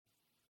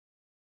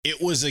It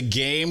was a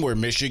game where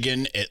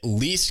Michigan at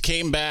least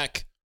came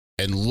back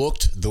and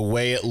looked the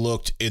way it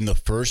looked in the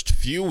first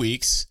few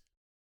weeks.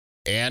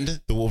 And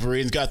the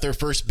Wolverines got their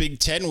first Big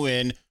Ten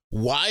win.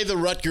 Why the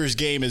Rutgers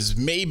game is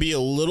maybe a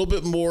little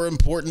bit more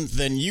important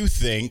than you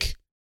think.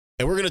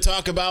 And we're going to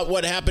talk about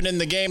what happened in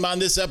the game on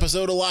this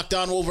episode of Locked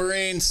On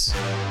Wolverines.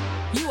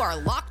 You are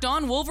Locked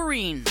On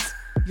Wolverines,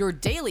 your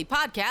daily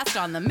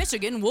podcast on the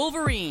Michigan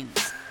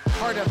Wolverines,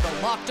 part of the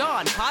Locked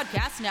On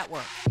Podcast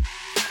Network.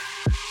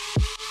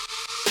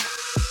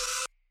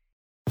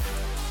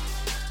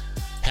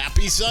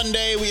 Happy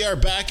Sunday. We are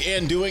back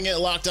and doing it.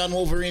 Locked On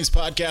Wolverines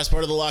podcast,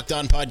 part of the Locked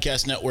On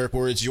Podcast Network,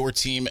 where it's your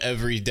team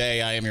every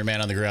day. I am your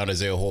man on the ground,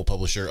 Isaiah Hole,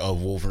 publisher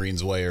of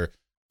Wolverines Wire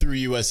through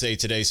USA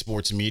Today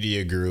Sports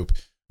Media Group.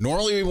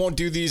 Normally, we won't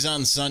do these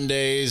on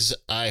Sundays,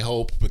 I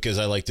hope, because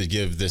I like to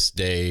give this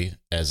day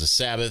as a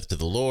Sabbath to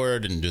the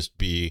Lord and just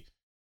be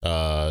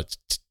to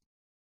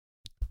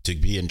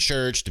be in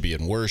church, to be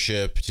in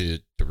worship, to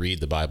read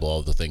the Bible,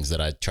 all the things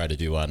that I try to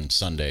do on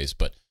Sundays.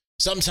 But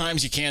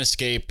sometimes you can't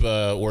escape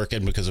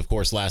working because, of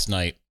course, last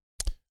night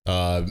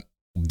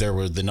there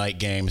were the night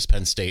games,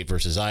 Penn State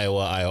versus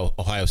Iowa,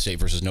 Ohio State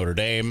versus Notre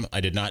Dame. I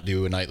did not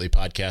do a nightly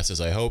podcast as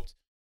I hoped.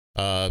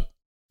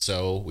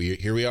 So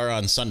here we are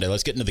on Sunday.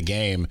 Let's get into the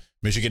game.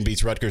 Michigan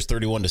beats Rutgers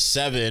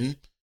 31-7,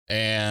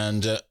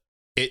 and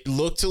it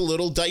looked a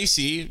little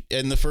dicey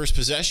in the first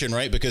possession,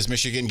 right? Because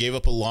Michigan gave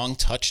up a long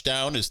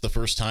touchdown. It's the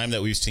first time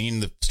that we've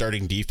seen the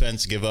starting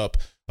defense give up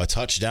a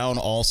touchdown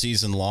all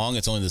season long.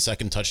 It's only the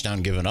second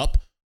touchdown given up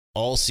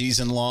all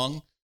season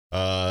long.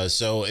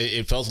 So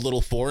it felt a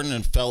little foreign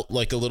and felt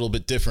like a little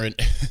bit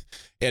different.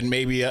 And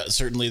maybe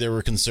certainly there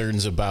were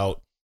concerns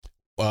about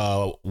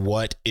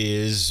what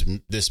is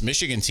this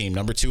Michigan team,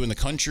 number 2 in the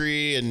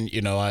country. And,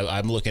 you know,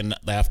 I'm looking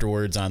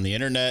afterwards on the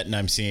internet and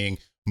I'm seeing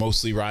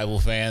mostly rival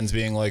fans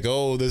being like,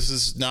 oh, this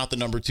is not the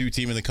number 2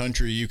 team in the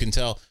country. You can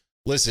tell.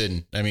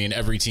 Listen, I mean,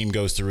 every team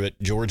goes through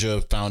it. Georgia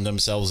found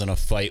themselves in a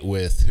fight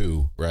with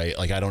who, right?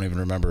 Like, I don't even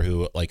remember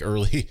who. Like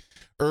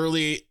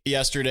early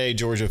yesterday,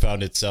 Georgia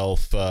found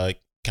itself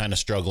kind of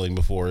struggling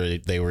before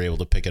they were able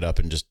to pick it up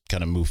and just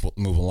kind of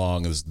move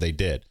along as they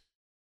did.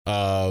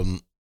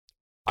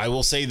 I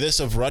will say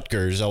this of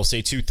Rutgers. I'll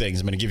say 2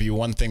 things. I'm going to give you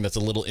one thing that's a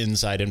little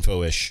inside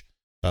info-ish.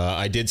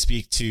 I did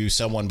speak to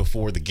someone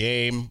before the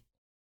game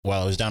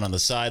while I was down on the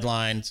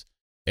sidelines,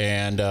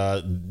 and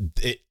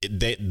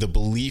the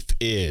belief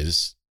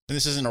is, and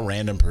this isn't a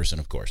random person,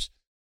 of course,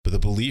 but the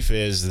belief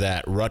is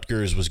that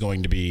Rutgers was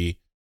going to be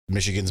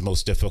Michigan's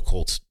most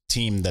difficult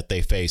team that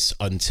they face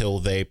until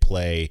they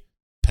play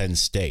Penn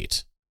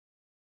State.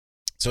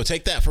 So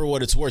take that for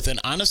what it's worth. And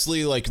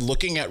honestly, like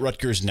looking at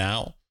Rutgers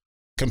now,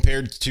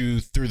 compared to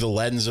through the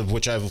lens of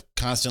which I've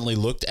constantly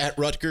looked at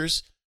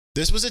Rutgers,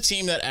 this was a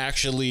team that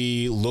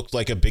actually looked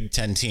like a Big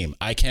Ten team.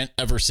 I can't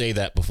ever say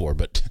that before,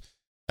 but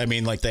I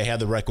mean, like they had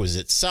the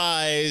requisite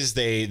size.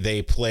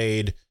 They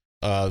played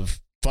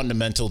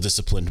fundamental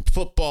disciplined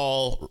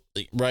football,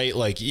 right?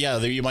 Like, yeah,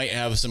 you might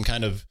have some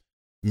kind of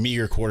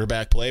meager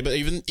quarterback play, but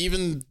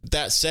even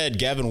that said,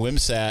 Gavin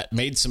Wimsatt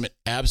made some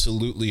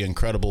absolutely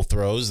incredible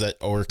throws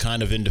that were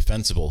kind of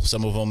indefensible.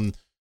 Some of them,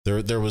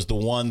 there was the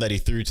one that he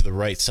threw to the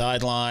right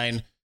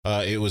sideline.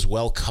 It was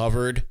well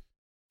covered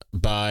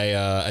by,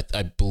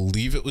 I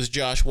believe it was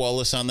Josh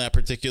Wallace on that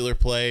particular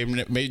play.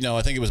 No,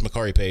 I think it was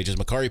Makari Page. As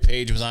Makari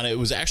Page was on it, it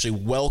was actually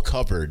well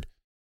covered.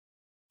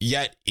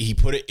 Yet he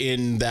put it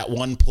in that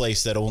one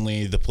place that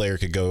only the player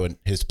could go and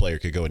his player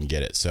could go and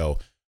get it. So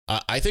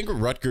I think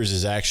Rutgers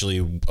is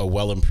actually a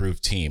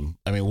well-improved team.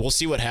 I mean, we'll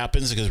see what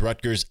happens because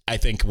Rutgers, I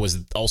think,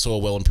 was also a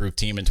well-improved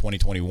team in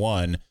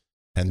 2021.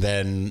 And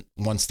then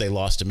once they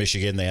lost to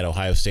Michigan, they had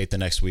Ohio State the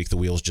next week. The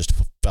wheels just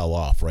fell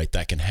off, right?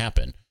 That can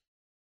happen.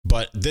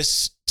 But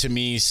this, to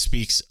me,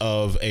 speaks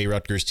of a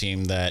Rutgers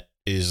team that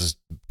is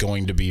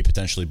going to be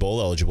potentially bowl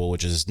eligible,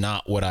 which is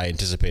not what I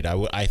anticipate.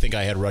 I think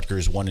I had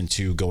Rutgers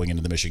 1-2 going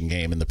into the Michigan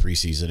game in the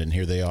preseason, and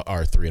here they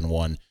are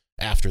 3-1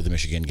 after the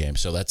Michigan game.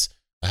 So that's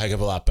a heck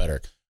of a lot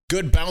better.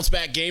 Good bounce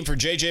back game for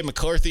J.J.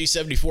 McCarthy,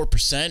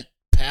 74%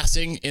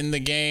 passing in the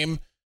game.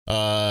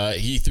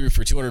 He threw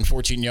for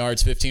 214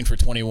 yards, 15 for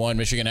 21.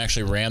 Michigan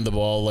actually ran the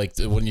ball. Like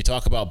when you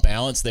talk about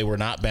balance, they were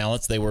not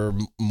balanced. They were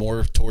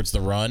more towards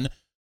the run.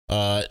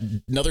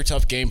 Another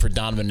tough game for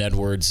Donovan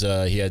Edwards.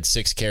 He had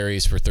 6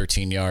 carries for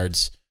 13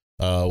 yards,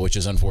 which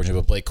is unfortunate.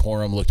 But Blake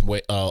Corum looked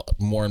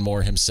more and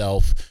more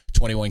himself.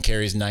 21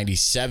 carries,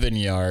 97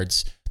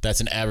 yards.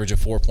 That's an average of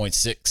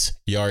 4.6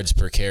 yards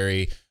per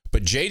carry.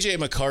 But J.J.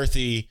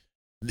 McCarthy,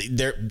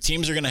 their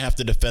teams are going to have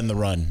to defend the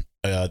run.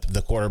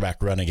 The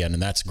quarterback run again,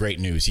 and that's great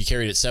news. He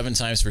carried it 7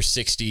 times for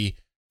 60.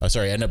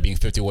 Ended up being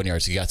 51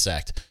 yards. He got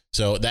sacked.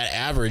 So that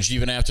averaged,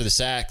 even after the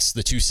sacks,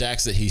 the 2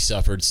 sacks that he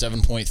suffered,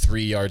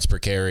 7.3 yards per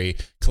carry.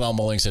 Kalel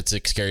Mullings had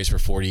 6 carries for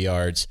 40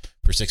 yards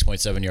for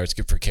 6.7 yards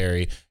per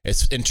carry.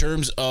 It's in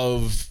terms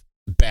of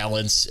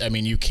balance. I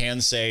mean, you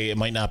can say it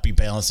might not be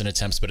balanced in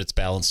attempts, but it's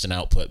balanced in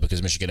output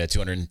because Michigan had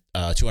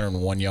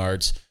 201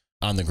 yards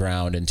on the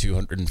ground and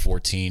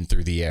 214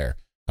 through the air.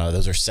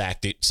 Those are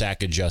sack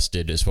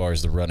adjusted as far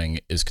as the running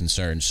is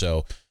concerned.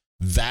 So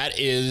That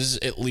is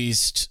at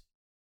least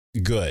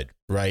good,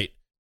 right?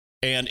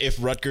 And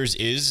if Rutgers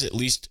is at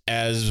least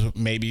as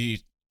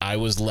maybe I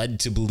was led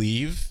to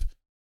believe,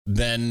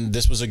 then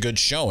this was a good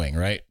showing,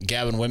 right?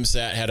 Gavin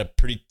Wimsatt had a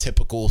pretty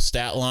typical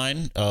stat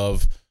line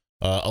of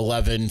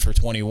 11 for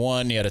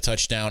 21. He had a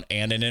touchdown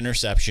and an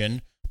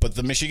interception, but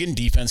the Michigan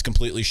defense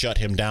completely shut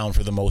him down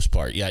for the most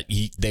part. Yeah,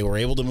 they were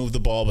able to move the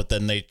ball, but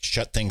then they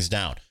shut things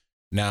down.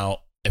 Now,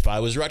 if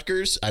I was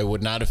Rutgers, I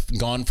would not have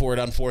gone for it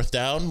on fourth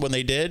down when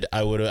they did.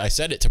 I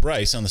said it to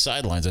Bryce on the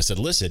sidelines. I said,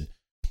 listen,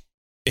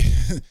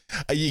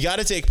 you got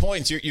to take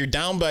points. You're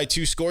down by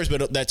 2 scores,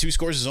 but that 2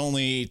 scores is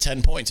only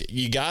 10 points.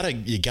 You gotta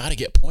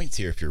get points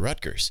here if you're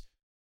Rutgers.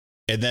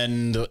 And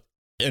then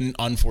an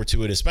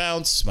unfortuitous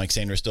bounce. Mike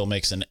Sainer still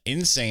makes an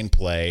insane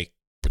play,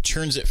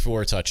 returns it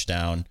for a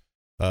touchdown.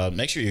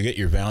 Make sure you get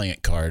your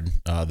Valiant card.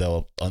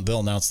 They'll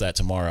announce that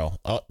tomorrow.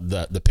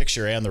 The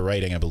picture and the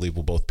writing, I believe,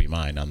 will both be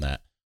mine on that.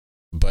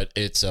 But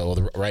it's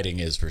the writing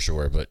is for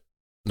sure. But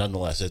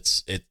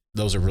nonetheless,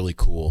 those are really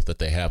cool that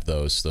they have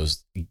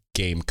those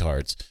game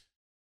cards.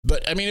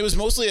 But I mean, it was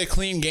mostly a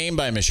clean game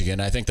by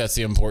Michigan. I think that's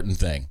the important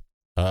thing.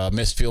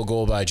 Missed field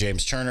goal by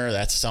James Turner.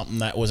 That's something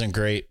that wasn't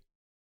great.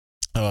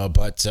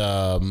 But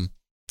I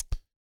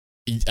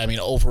mean,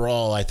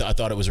 overall, I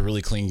thought it was a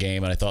really clean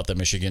game, and I thought that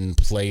Michigan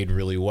played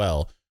really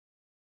well.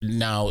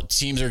 Now,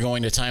 teams are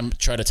going to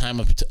try to time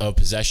a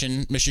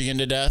possession Michigan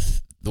to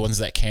death. The ones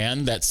that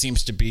can, that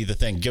seems to be the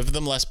thing. Give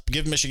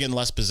Michigan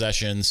less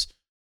possessions.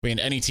 I mean,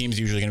 any team's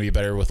usually going to be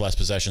better with less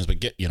possessions, but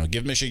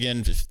give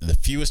Michigan the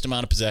fewest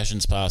amount of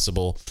possessions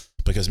possible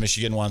because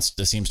Michigan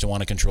seems to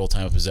want to control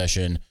time of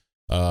possession.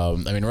 I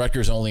mean,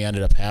 Rutgers only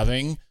ended up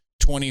having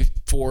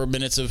 24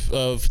 minutes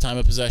of time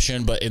of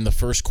possession, but in the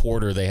first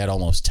quarter, they had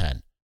almost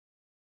 10.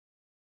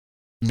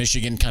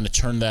 Michigan kind of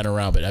turned that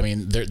around, but I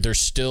mean, they're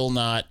still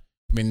not.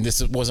 I mean,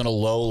 this wasn't a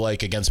low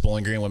like against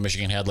Bowling Green when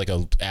Michigan had like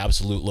an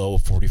absolute low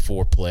of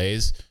 44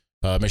 plays.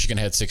 Michigan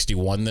had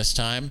 61 this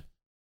time,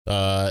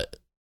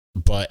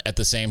 but at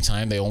the same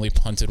time, they only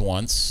punted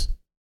once.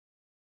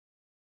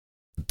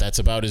 That's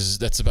about as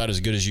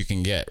good as you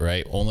can get,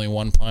 right? Only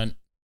one punt,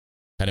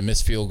 had a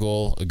missed field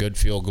goal, a good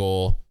field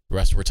goal. The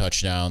rest were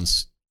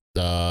touchdowns.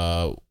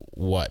 3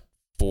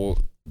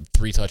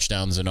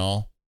 touchdowns in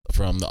all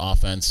from the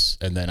offense,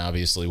 and then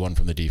obviously one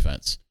from the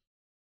defense,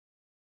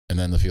 and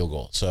then the field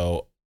goal.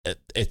 So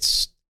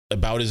it's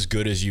about as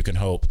good as you can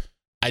hope.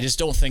 I just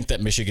don't think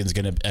that Michigan's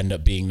going to end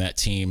up being that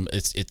team.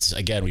 It's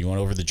again, we went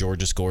over the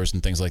Georgia scores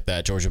and things like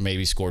that. Georgia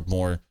maybe scored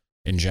more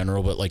in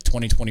general, but like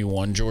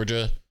 2021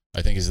 Georgia,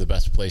 I think is the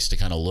best place to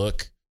kind of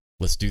look.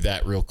 Let's do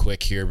that real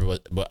quick here,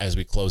 but as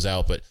we close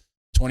out. But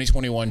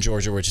 2021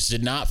 Georgia, which just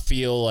did not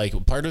feel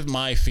like part of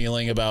my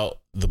feeling about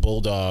the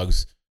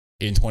Bulldogs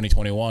in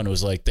 2021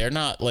 was like they're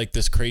not like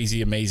this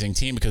crazy amazing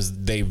team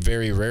because they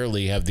very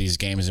rarely have these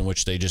games in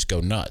which they just go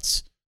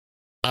nuts.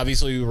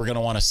 Obviously, we're going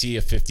to want to see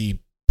a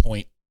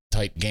 50-point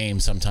type game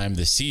sometime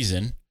this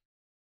season,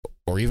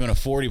 or even a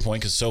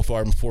 40-point because so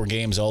far in 4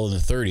 games, all in the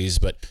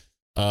 30s. But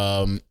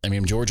I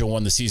mean, Georgia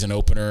won the season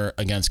opener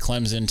against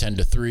Clemson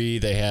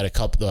 10-3. They had a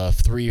couple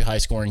 3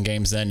 high-scoring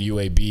games then.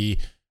 UAB,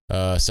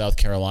 South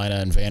Carolina,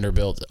 and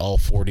Vanderbilt, all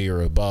 40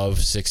 or above,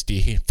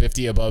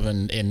 50 above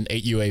in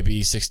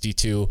UAB,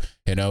 62-0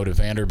 to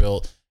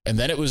Vanderbilt. And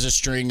then it was a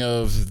string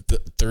of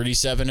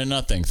 37-0,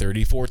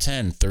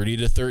 34-10,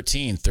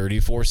 30-13,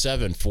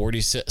 34-7,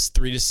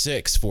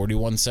 46-3-6,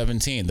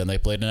 41-17. Then they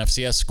played an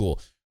FCS school,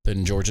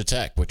 then Georgia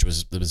Tech, which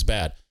was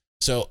bad.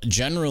 So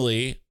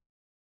generally,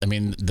 I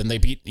mean, then they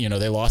beat,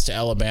 they lost to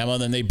Alabama,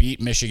 then they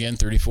beat Michigan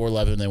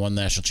 34-11. They won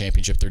the national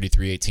championship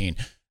 33-18.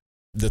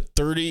 The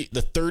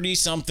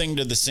 30-something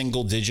to the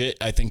single digit,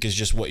 I think, is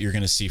just what you're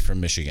going to see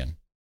from Michigan.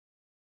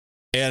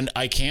 And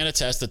I can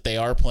attest that they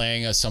are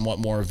playing a somewhat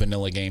more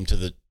vanilla game to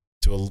a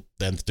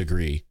nth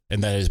degree,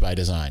 and that is by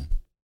design.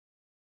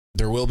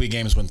 There will be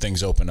games when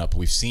things open up.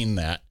 We've seen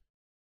that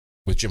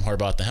with Jim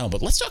Harbaugh at the helm.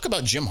 But let's talk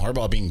about Jim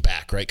Harbaugh being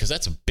back, right? Because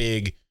that's a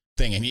big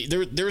thing. And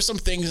there were some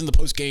things in the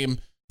postgame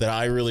that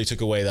I really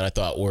took away that I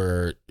thought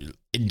were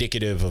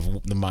indicative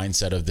of the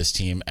mindset of this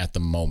team at the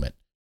moment.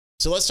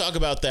 So let's talk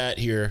about that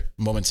here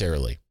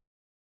momentarily.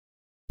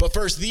 But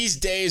first, these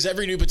days,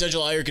 every new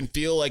potential hire can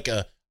feel like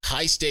a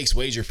high-stakes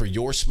wager for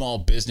your small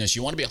business.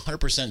 You want to be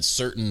 100%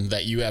 certain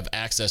that you have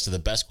access to the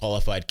best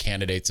qualified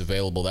candidates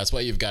available. That's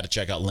why you've got to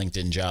check out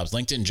LinkedIn Jobs.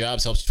 LinkedIn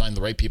Jobs helps you find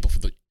the right people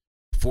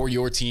for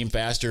your team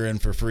faster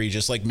and for free.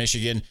 Just like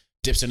Michigan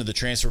dips into the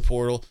transfer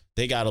portal,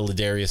 they got a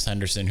Ladarius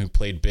Henderson who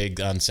played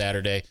big on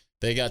Saturday.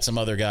 They got some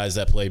other guys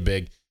that play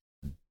big.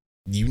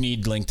 You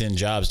need LinkedIn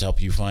Jobs to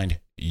help you find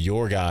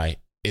your guy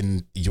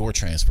in your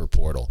transfer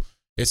portal.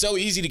 It's so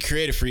easy to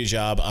create a free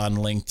job on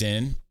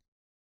LinkedIn.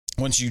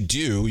 Once you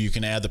do, you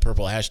can add the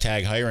purple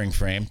hashtag hiring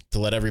frame to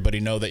let everybody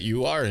know that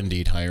you are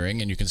indeed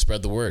hiring, and you can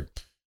spread the word.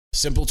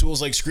 Simple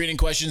tools like screening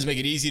questions make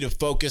it easy to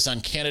focus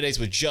on candidates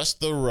with just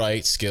the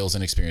right skills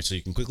and experience so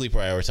you can quickly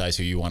prioritize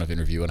who you want to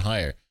interview and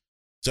hire.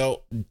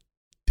 So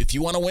if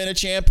you want to win a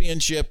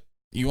championship,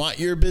 you want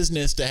your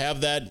business to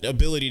have that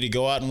ability to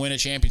go out and win a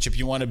championship,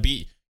 you want to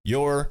beat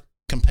your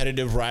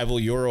competitive rival,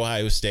 your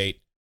Ohio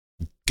State,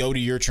 go to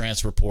your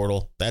transfer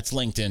portal. That's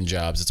LinkedIn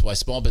Jobs. That's why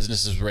small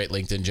businesses rate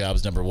LinkedIn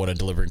Jobs #1 in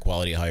delivering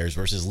quality hires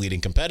versus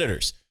leading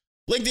competitors.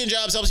 LinkedIn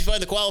Jobs helps you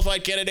find the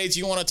qualified candidates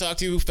you want to talk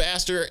to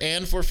faster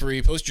and for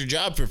free. Post your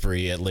job for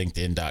free at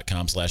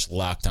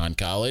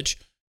linkedin.com/lockedoncollege.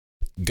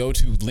 Go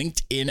to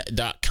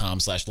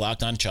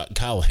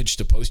linkedin.com/lockedoncollege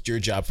to post your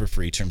job for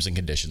free. Terms and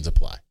conditions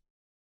apply.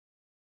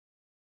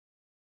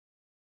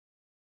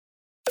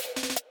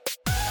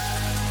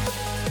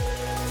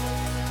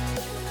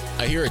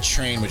 I hear a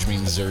train, which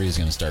means Zuri is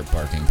going to start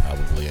barking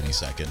probably any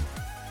second.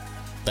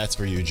 That's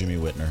for you, Jimmy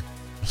Whitner.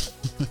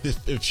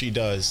 if she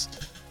does.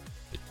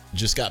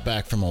 Just got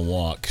back from a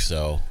walk,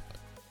 so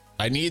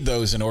I need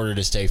those in order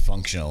to stay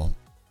functional.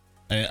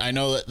 And I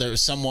know that there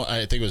was someone,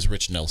 I think it was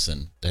Rich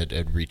Nelson that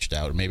had reached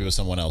out, or maybe it was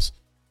someone else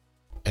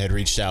had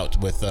reached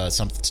out with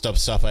some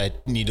stuff I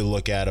need to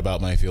look at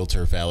about my field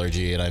turf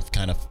allergy, and I've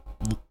kind of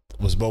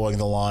was mowing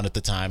the lawn at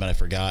the time, and I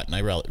forgot, and I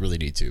really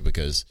need to,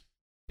 because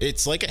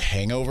it's like a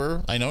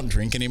hangover. I don't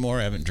drink anymore.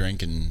 I haven't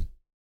drank, and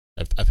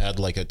I've had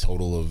like a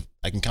total of,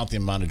 I can count the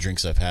amount of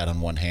drinks I've had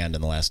on one hand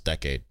in the last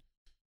decade.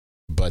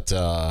 But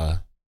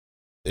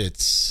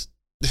it's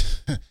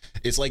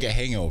it's like a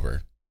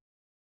hangover.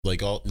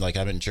 Like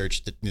I'm in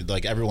church,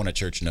 like everyone at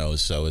church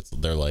knows, so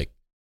they're like,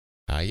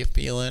 how you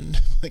feeling?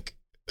 Like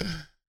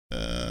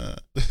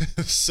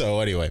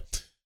so anyway,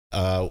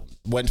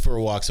 went for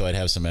a walk so I'd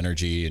have some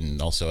energy,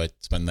 and also I'd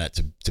spend that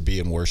to be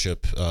in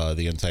worship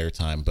the entire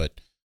time.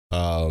 But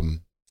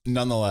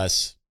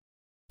nonetheless,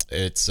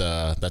 it's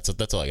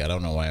that's all I got. I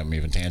don't know why I'm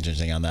even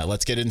tangenting on that.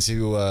 Let's get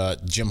into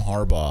Jim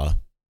Harbaugh.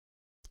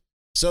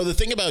 So the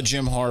thing about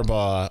Jim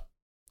Harbaugh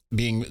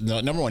being,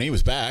 number one, he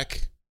was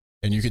back,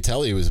 and you could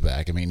tell he was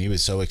back. I mean, he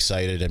was so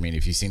excited. I mean,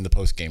 if you've seen the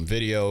post-game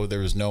video, there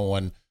was no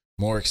one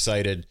more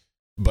excited.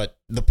 But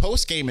the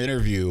post-game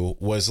interview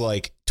was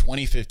like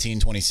 2015,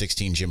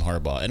 2016 Jim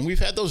Harbaugh. And we've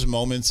had those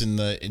moments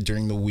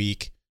during the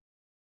week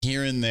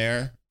here and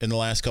there in the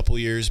last couple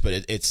of years,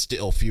 but it's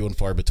still few and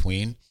far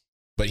between.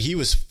 But he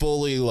was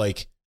fully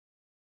like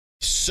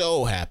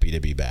so happy to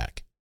be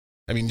back.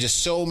 I mean, just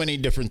so many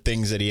different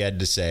things that he had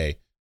to say.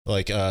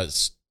 Like,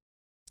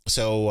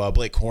 so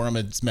Blake Corum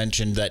had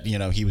mentioned that,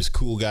 he was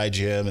cool guy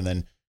Jim. And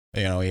then,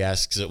 we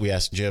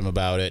asked Jim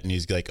about it, and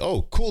he's like,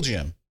 oh, cool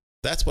Jim.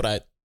 That's what I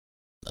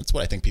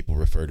think people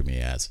refer to me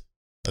as.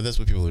 That's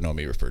what people who know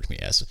me refer to me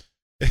as.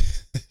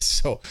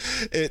 So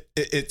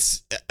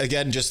it's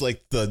again, just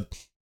like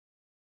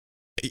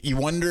you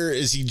wonder,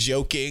 is he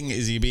joking?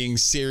 Is he being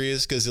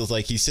serious? Because it's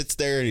like he sits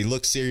there and he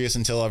looks serious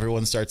until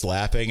everyone starts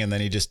laughing, and then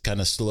he just kind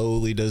of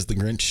slowly does the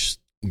Grinch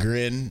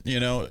grin.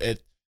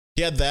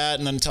 He had that,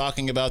 and then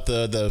talking about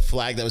the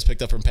flag that was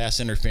picked up from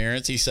pass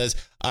interference, he says,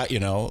 thank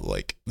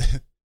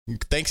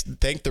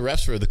the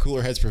refs for the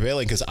cooler heads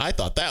prevailing, because I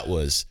thought that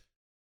was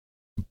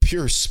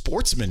pure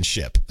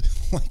sportsmanship.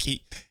 Like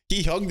he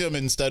hugged him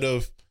instead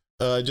of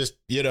just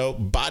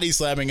body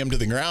slamming him to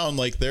the ground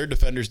like their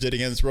defenders did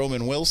against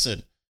Roman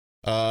Wilson.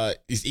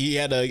 He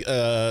had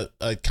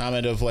a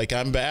comment of like,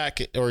 I'm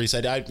back, or he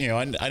said,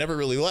 I never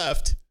really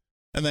left.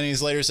 And then he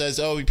later says,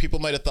 oh, people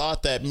might have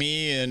thought that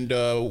me and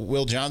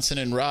Will Johnson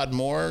and Rod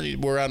Moore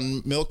were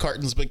on milk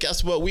cartons, but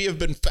guess what? We have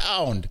been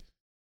found.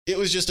 It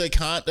was just a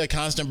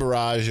constant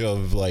barrage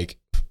of like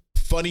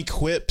funny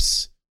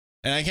quips.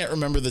 And I can't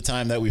remember the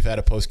time that we've had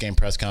a post-game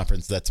press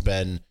conference that's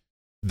been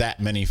that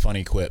many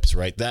funny quips,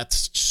 right?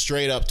 That's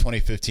straight up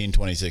 2015,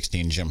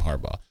 2016 Jim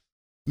Harbaugh.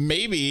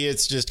 Maybe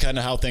it's just kind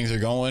of how things are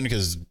going,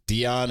 because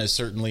Dion has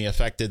certainly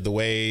affected the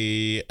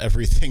way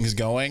everything's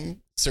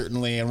going.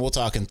 Certainly, and we'll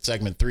talk in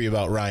segment 3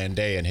 about Ryan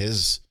Day and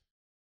his,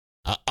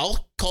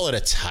 I'll call it a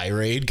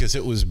tirade because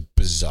it was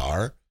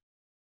bizarre.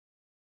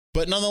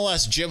 But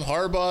nonetheless, Jim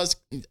Harbaugh's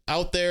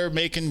out there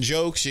making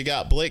jokes. You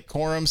got Blake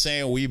Corum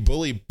saying we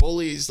bully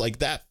bullies. Like,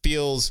 that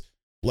feels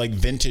like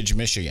vintage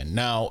Michigan.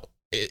 Now,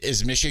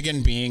 is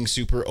Michigan being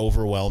super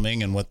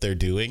overwhelming in what they're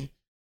doing?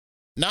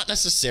 Not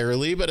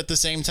necessarily, but at the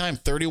same time,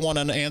 31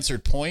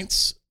 unanswered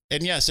points.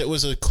 And yes, it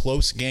was a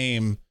close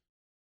game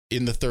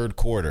in the third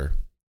quarter.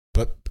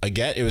 But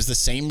again, it was the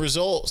same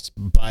results.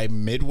 By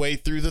midway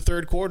through the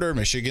third quarter,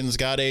 Michigan's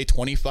got a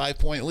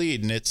 25-point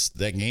lead, and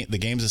the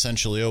game's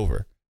essentially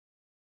over.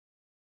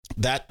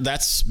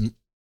 That's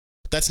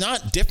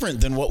not different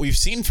than what we've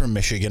seen from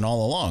Michigan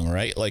all along,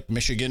 right? Like,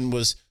 Michigan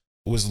was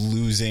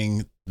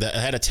losing, that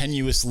had a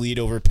tenuous lead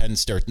over Penn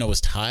State. No, it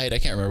was tied. I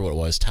can't remember what it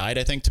was. Tied,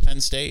 I think, to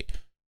Penn State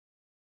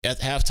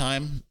at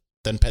halftime.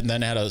 Then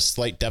had a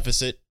slight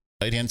deficit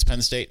against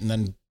Penn State, and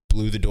then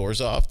blew the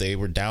doors off. They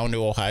were down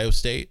to Ohio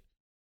State.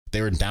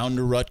 They were down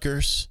to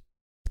Rutgers.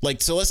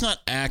 Like, so let's not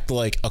act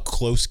like a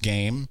close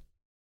game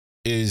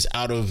is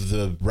out of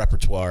the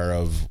repertoire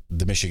of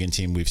the Michigan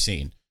team we've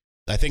seen.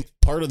 I think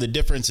part of the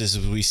difference is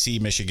we see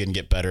Michigan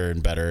get better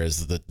and better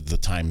as the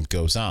time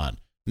goes on.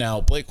 Now,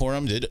 Blake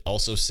Corum did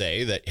also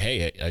say that,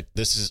 hey,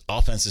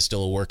 offense is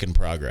still a work in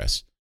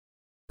progress,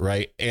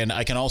 right? And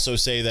I can also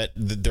say that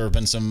there have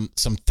been some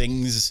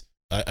things,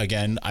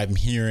 again, I'm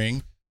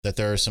hearing that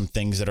there are some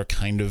things that are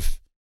kind of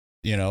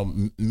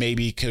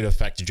maybe could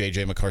affect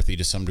JJ McCarthy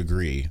to some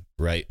degree,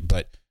 right?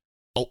 But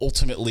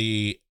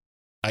ultimately,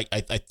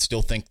 I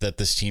still think that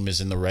this team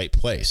is in the right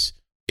place.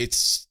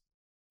 It's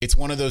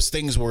one of those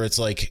things where it's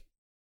like,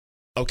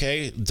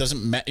 okay, it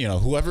doesn't matter,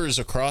 whoever is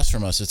across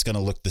from us, it's going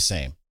to look the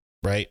same,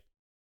 right?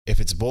 If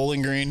it's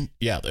Bowling Green,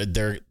 yeah,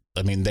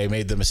 they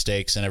made the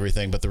mistakes and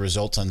everything, but the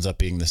results ends up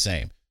being the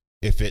same.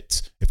 If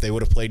they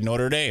would have played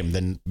Notre Dame,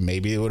 then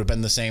maybe it would have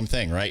been the same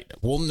thing, right?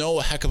 We'll know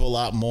a heck of a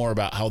lot more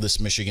about how this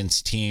Michigan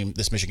team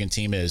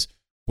is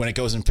when it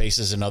goes and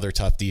faces another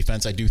tough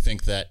defense. I do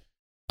think that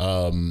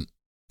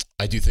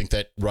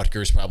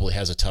Rutgers probably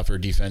has a tougher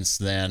defense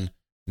than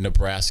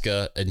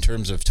Nebraska in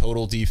terms of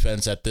total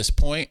defense at this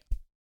point.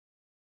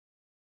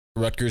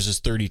 Rutgers is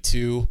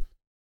 32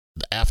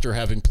 after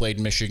having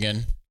played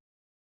Michigan.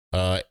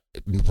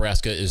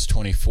 Nebraska is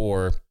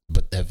 24,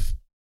 but have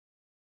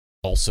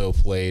also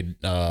played,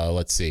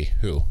 let's see,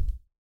 who?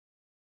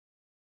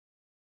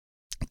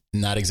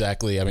 Not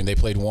exactly. I mean, they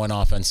played one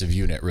offensive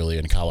unit really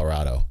in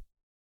Colorado.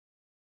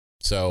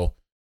 So,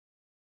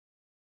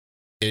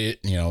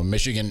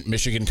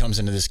 Michigan comes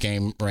into this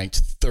game ranked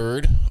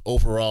third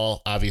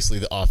overall. Obviously,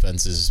 the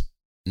offense is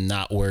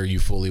not where you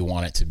fully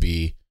want it to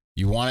be.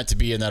 You want it to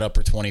be in that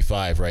upper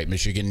 25, right?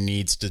 Michigan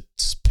needs to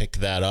pick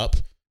that up.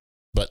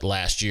 But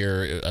last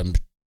year,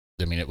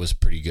 it was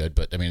pretty good.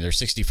 But, they're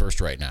 61st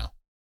right now.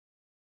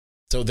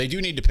 So they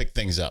do need to pick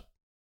things up,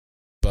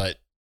 but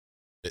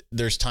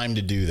there's time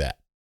to do that.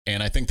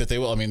 And I think that they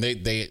will.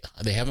 They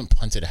haven't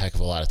punted a heck of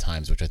a lot of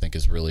times, which I think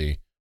is really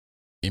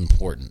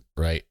important,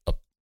 right?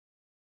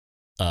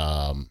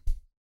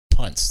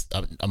 Punts,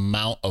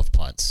 amount of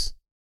punts.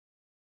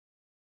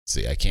 Let's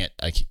see, I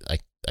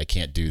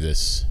can't do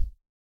this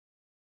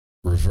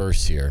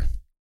reverse here.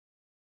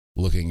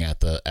 Looking at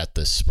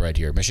the spread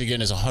here,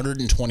 Michigan is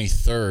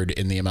 123rd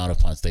in the amount of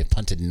punts. They've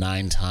punted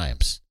 9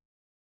 times.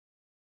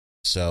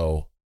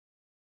 So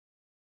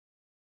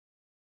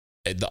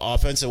the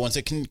offense, once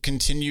it can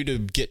continue to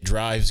get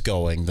drives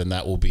going, then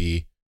that will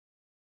be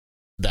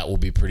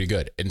pretty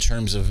good. In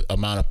terms of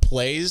amount of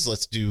plays,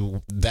 let's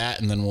do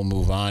that, and then we'll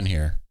move on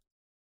here.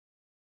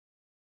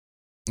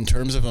 In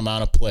terms of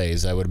amount of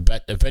plays, I would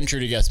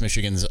venture to guess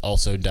Michigan's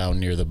also down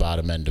near the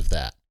bottom end of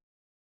that.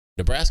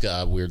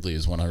 Nebraska, weirdly,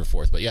 is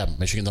 104th, but yeah,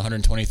 Michigan's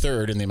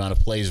 123rd in the amount of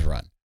plays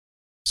run.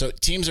 So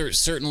teams are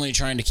certainly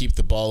trying to keep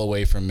the ball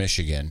away from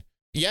Michigan.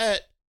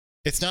 Yet,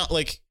 it's not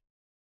like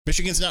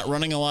Michigan's not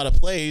running a lot of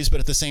plays, but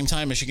at the same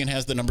time, Michigan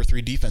has the number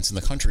 3 defense in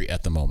the country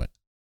at the moment.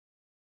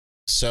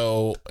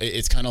 So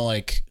it's kind of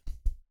like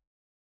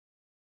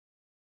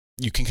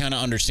you can kind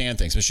of understand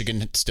things.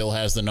 Michigan still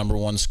has the number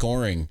 1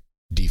 scoring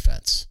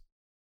defense,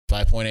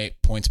 5.8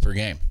 points per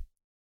game.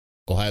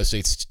 Ohio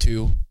State's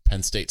 2,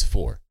 Penn State's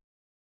 4.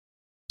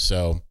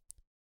 So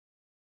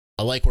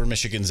I like where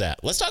Michigan's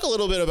at. Let's talk a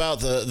little bit about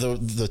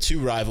the 2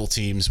 rival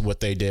teams,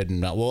 what they did,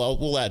 and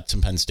we'll add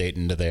some Penn State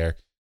into there.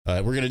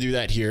 We're going to do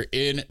that here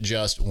in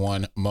just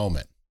one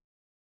moment.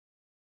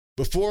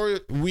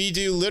 Before we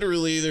do,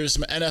 literally, there's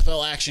some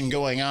NFL action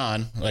going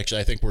on.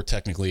 Actually, I think we're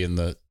technically in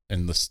the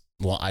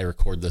I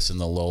record this in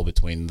the lull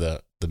between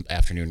the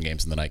afternoon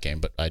games and the night game,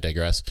 but I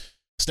digress.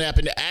 Snap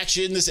into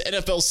action this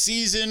NFL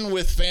season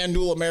with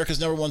FanDuel, America's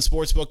 #1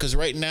 sportsbook, because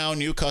right now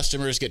new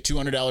customers get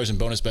 $200 in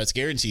bonus bets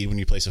guaranteed when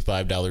you place a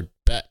 $5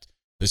 bet.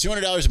 There's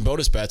 $200 in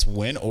bonus bets,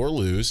 win or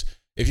lose.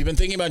 If you've been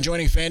thinking about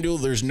joining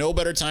FanDuel, there's no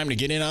better time to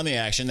get in on the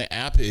action. The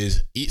app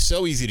is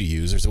so easy to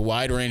use. There's a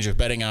wide range of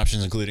betting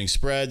options, including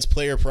spreads,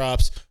 player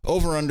props,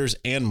 over-unders,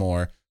 and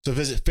more. So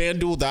visit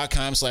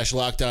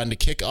FanDuel.com/lockedon to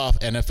kick off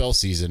NFL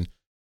season.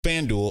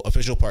 FanDuel,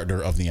 official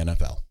partner of the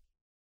NFL.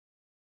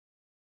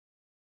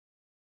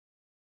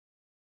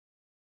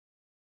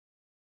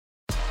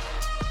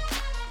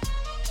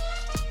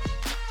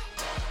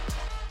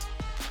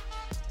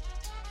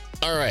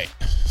 All right,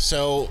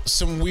 so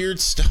some weird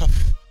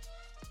stuff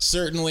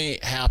certainly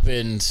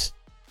happened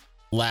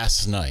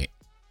last night.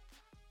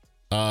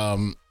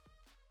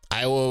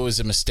 Iowa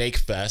was a mistake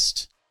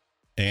fest,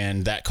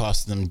 and that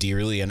cost them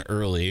dearly and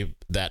early.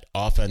 That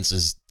offense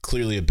is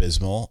clearly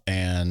abysmal,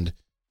 and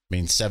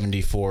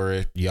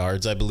 74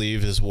 yards, I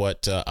believe, is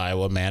what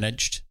Iowa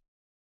managed.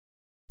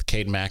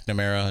 Cade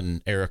McNamara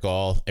and Eric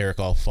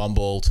All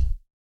fumbled.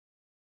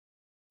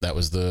 That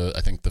was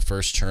I think the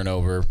first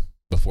turnover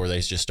before they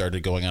just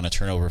started going on a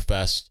turnover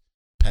fest.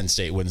 Penn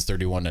State wins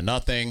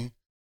 31-0.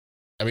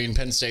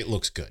 Penn State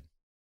looks good.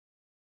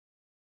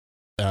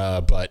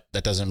 But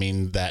that doesn't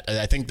mean that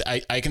I think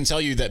I can tell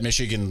you that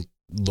Michigan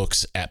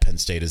looks at Penn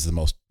State as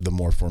the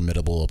more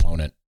formidable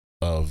opponent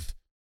of,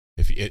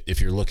 if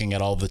you're looking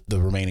at all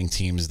the remaining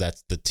teams,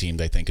 that's the team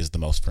they think is the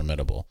most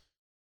formidable.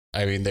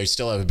 They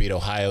still have a beat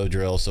Ohio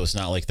drill, so it's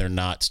not like they're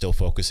not still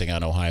focusing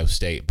on Ohio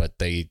State, but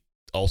they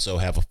also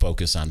have a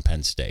focus on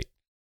Penn State.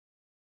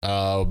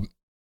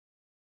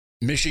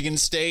 Michigan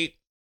State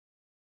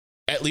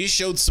at least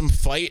showed some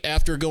fight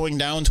after going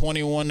down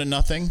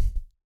 21-0.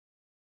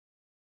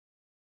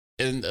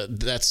 And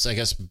that's, I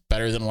guess,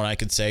 better than what I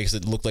could say, because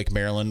it looked like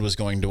Maryland was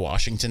going to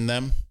Washington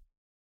them,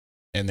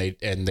 and they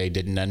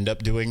didn't end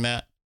up doing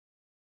that.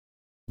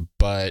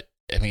 But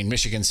I mean,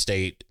 Michigan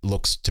State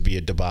looks to be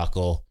a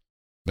debacle.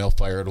 Mel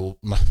Tucker will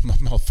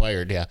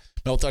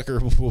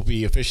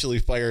be officially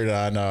fired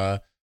on, I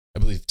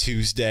believe,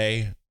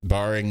 Tuesday,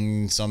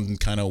 barring some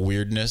kind of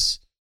weirdness.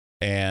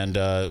 And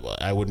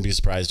I wouldn't be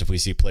surprised if we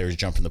see players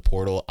jump in the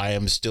portal. I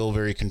am still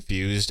very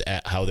confused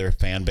at how their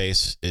fan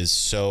base is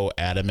so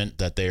adamant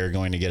that they are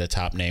going to get a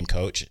top name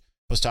coach. I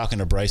was talking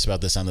to Bryce about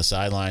this on the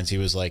sidelines.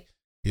 He's like,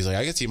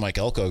 I could see Mike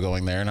Elko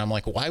going there. And I'm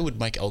like, why would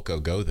Mike Elko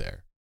go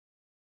there?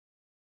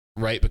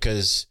 Right?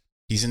 Because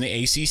he's in the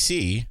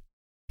ACC.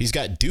 He's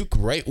got Duke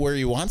right where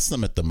he wants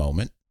them at the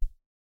moment.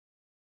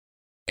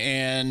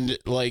 And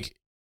like,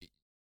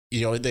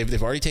 you know,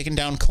 they've already taken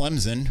down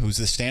Clemson, who's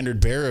the standard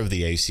bearer of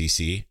the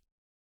ACC.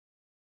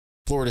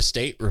 Florida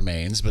State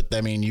remains, but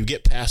I mean, you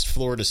get past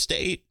Florida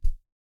State,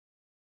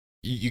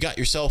 you got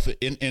yourself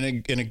in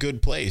a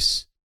good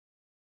place.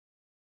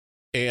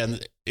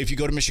 And if you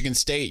go to Michigan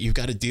State, you've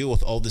got to deal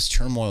with all this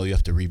turmoil. You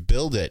have to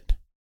rebuild it.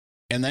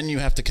 And then you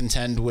have to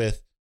contend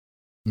with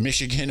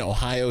Michigan,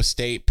 Ohio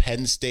State,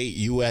 Penn State,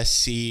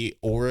 USC,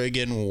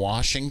 Oregon,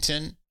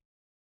 Washington.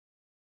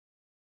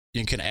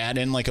 You can add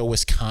in like a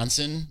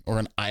Wisconsin or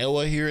an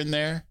Iowa here and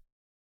there.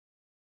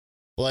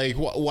 Like,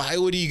 why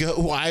would he go?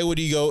 Why would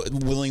he go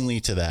willingly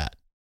to that?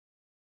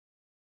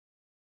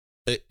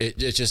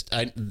 It just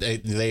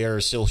they are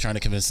still trying to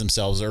convince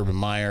themselves Urban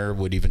Meyer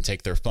would even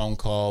take their phone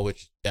call,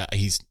 which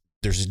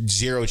there's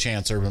zero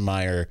chance Urban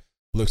Meyer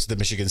looks at the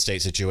Michigan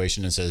State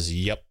situation and says,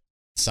 "Yep,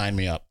 sign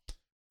me up."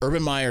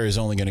 Urban Meyer is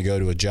only going to go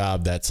to a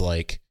job that's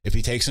like, if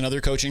he takes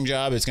another coaching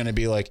job, it's going to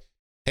be like,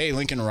 hey,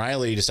 Lincoln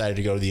Riley decided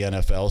to go to the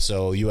NFL,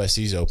 so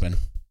USC's open,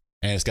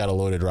 and it's got a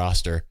loaded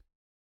roster.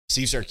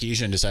 Steve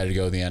Sarkisian decided to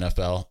go to the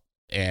NFL,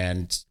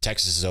 and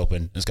Texas is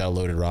open. It's got a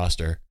loaded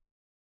roster.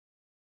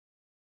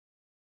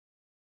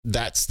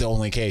 That's the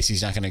only case.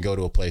 He's not going to go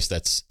to a place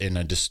that's in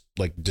a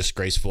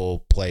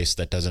disgraceful place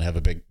that doesn't have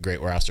a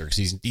great roster,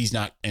 because he's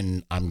not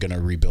in, I'm going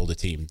to rebuild a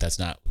team. That's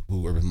not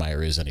who Urban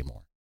Meyer is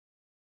anymore.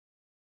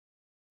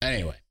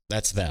 Anyway,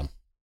 that's them.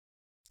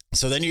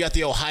 So then you got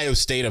the Ohio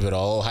State of it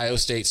all. Ohio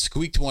State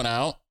squeaked one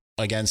out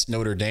against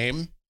Notre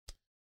Dame.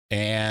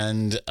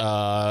 And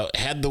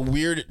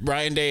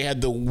Ryan Day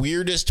had the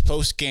weirdest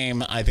post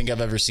game I think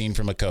I've ever seen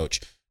from a coach.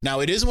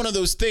 Now, it is one of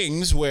those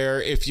things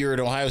where if you're an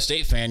Ohio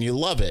State fan, you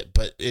love it,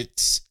 but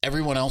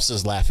everyone else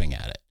is laughing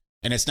at it.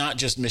 And it's not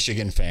just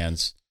Michigan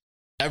fans.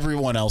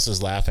 Everyone else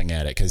is laughing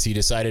at it because he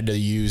decided to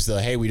use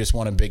hey, we just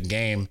won a big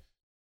game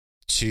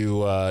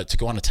to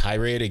go on a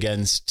tirade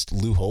against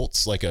Lou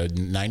Holtz, like a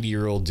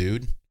 90-year-old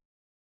dude.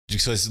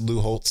 Because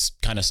Lou Holtz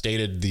kind of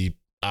stated the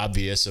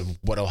obvious of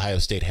what Ohio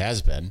State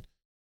has been.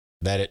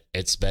 That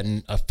it's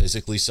been a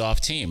physically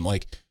soft team.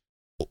 Like,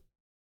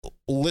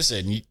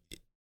 listen,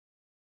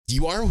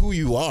 you are who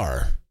you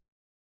are,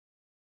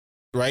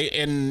 right?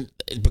 And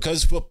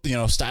because,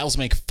 styles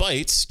make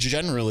fights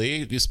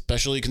generally,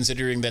 especially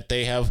considering that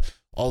they have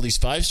all these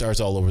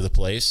 5-stars all over the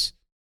place,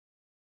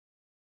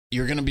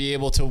 you're going to be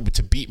able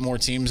to beat more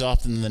teams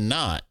often than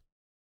not.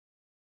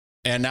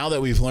 And now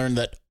that we've learned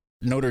that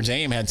Notre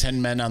Dame had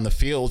 10 men on the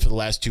field for the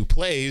last 2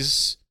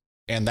 plays,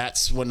 and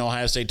that's when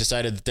Ohio State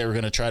decided that they were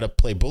going to try to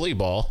play bully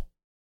ball.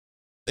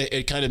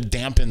 It kind of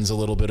dampens a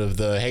little bit of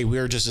hey,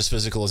 we're just as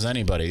physical as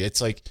anybody.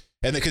 It's like,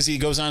 and because he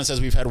goes on and says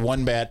we've had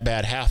one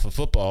bad half of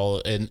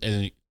football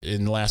in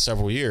the last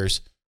several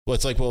years. Well,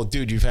 it's like, well,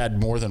 dude, you've had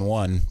more than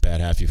one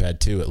bad half. You've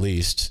had 2 at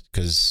least.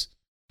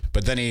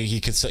 But then he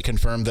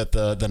confirmed that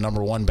the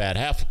number 1 bad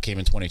half came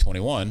in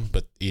 2021.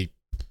 But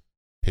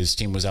his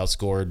team was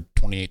outscored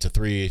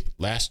 28-3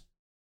 last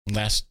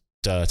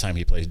time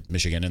he played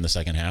Michigan in the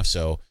second half.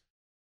 So.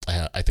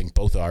 I think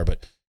both are,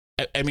 but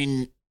I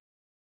mean,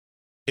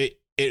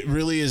 it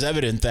really is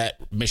evident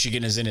that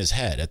Michigan is in his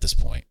head at this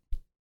point,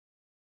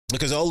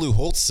 because all Lou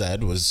Holtz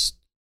said was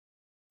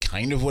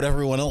kind of what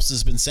everyone else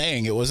has been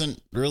saying. It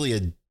wasn't really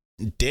a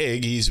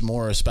dig. He's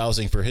more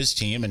espousing for his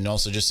team and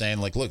also just saying,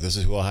 like, look, this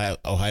is who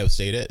Ohio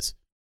State is.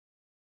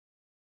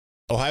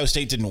 Ohio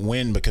State didn't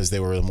win because they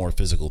were a more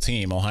physical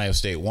team. Ohio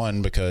State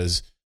won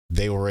because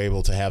they were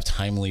able to have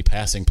timely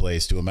passing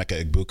plays to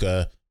Emeka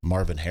Egbuka,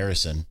 Marvin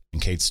Harrison,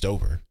 and Cade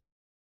Stover.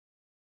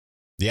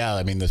 Yeah,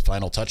 I mean, the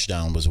final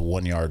touchdown was a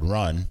 1-yard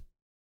run,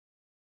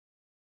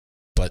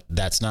 but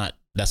that's not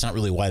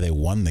really why they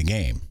won the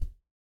game.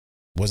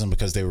 It wasn't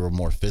because they were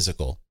more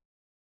physical.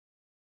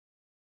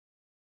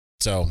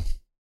 So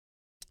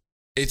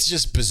it's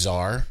just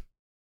bizarre,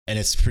 and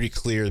it's pretty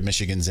clear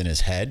Michigan's in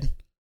his head,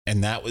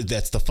 and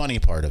that's the funny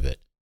part of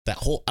it. That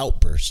whole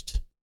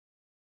outburst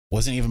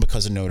wasn't even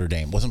because of Notre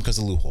Dame, wasn't because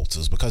of Lou Holtz, it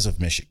was because of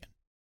Michigan.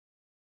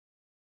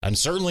 I'm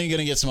certainly going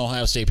to get some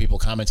Ohio State people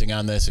commenting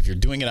on this. If you're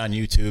doing it on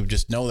YouTube,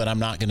 just know that I'm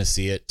not going to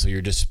see it, so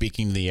you're just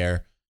speaking to the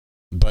air.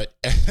 But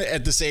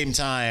at the same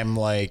time,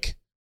 like,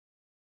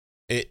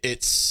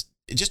 it's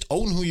just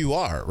own who you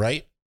are,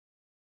 right?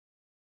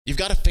 You've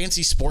got a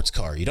fancy sports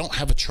car. You don't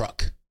have a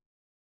truck,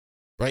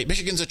 right?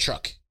 Michigan's a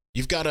truck.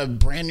 You've got a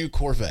brand new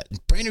Corvette.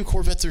 Brand new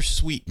Corvettes are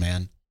sweet,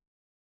 man.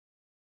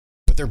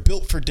 But they're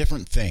built for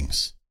different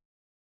things.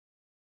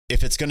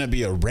 If it's going to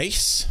be a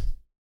race,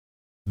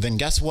 then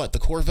guess what? The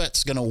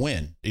Corvette's going to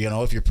win.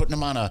 If you're putting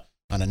them on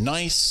a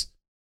nice,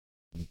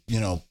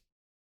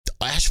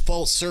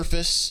 asphalt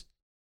surface,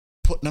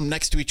 putting them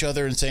next to each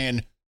other and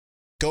saying,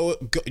 go,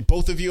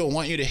 both of you, I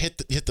want you to hit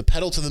the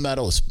pedal to the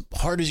metal as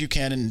hard as you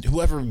can, and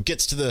whoever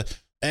gets to the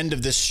end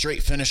of this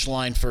straight finish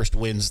line first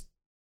wins,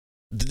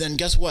 then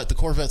guess what? The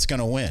Corvette's going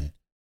to win.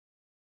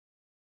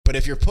 But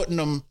if you're putting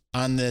them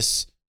on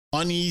this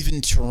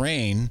uneven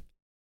terrain,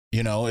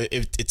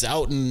 if it's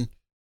out in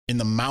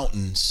the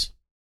mountains,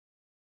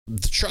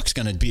 the truck's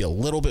going to be a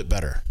little bit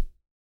better.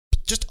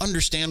 Just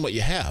understand what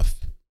you have.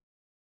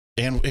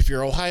 And if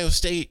you're Ohio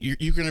State,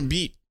 you're going to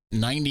beat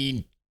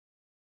 99%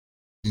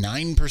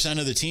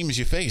 of the teams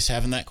you face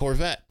having that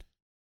Corvette.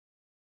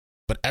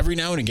 But every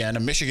now and again, a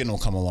Michigan will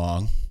come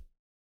along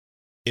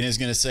and is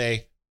going to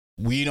say,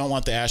 we don't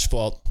want the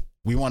asphalt.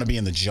 We want to be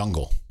in the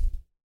jungle.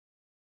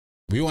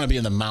 We want to be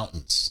in the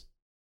mountains.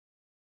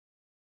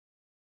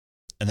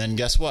 And then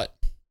guess what?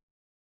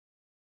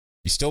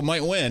 You still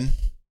might win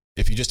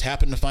if you just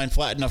happen to find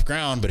flat enough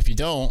ground. But if you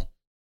don't,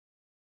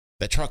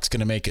 that truck's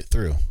going to make it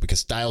through because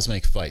styles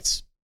make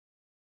fights.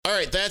 All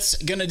right,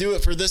 that's going to do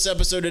it for this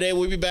episode today.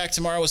 We'll be back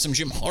tomorrow with some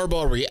Jim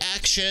Harbaugh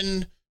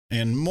reaction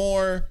and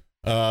more.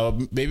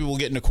 Maybe we'll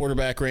get into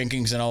quarterback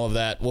rankings and all of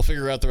that. We'll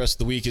figure out the rest of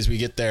the week as we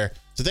get there.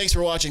 So thanks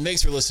for watching.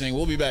 Thanks for listening.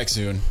 We'll be back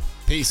soon.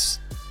 Peace.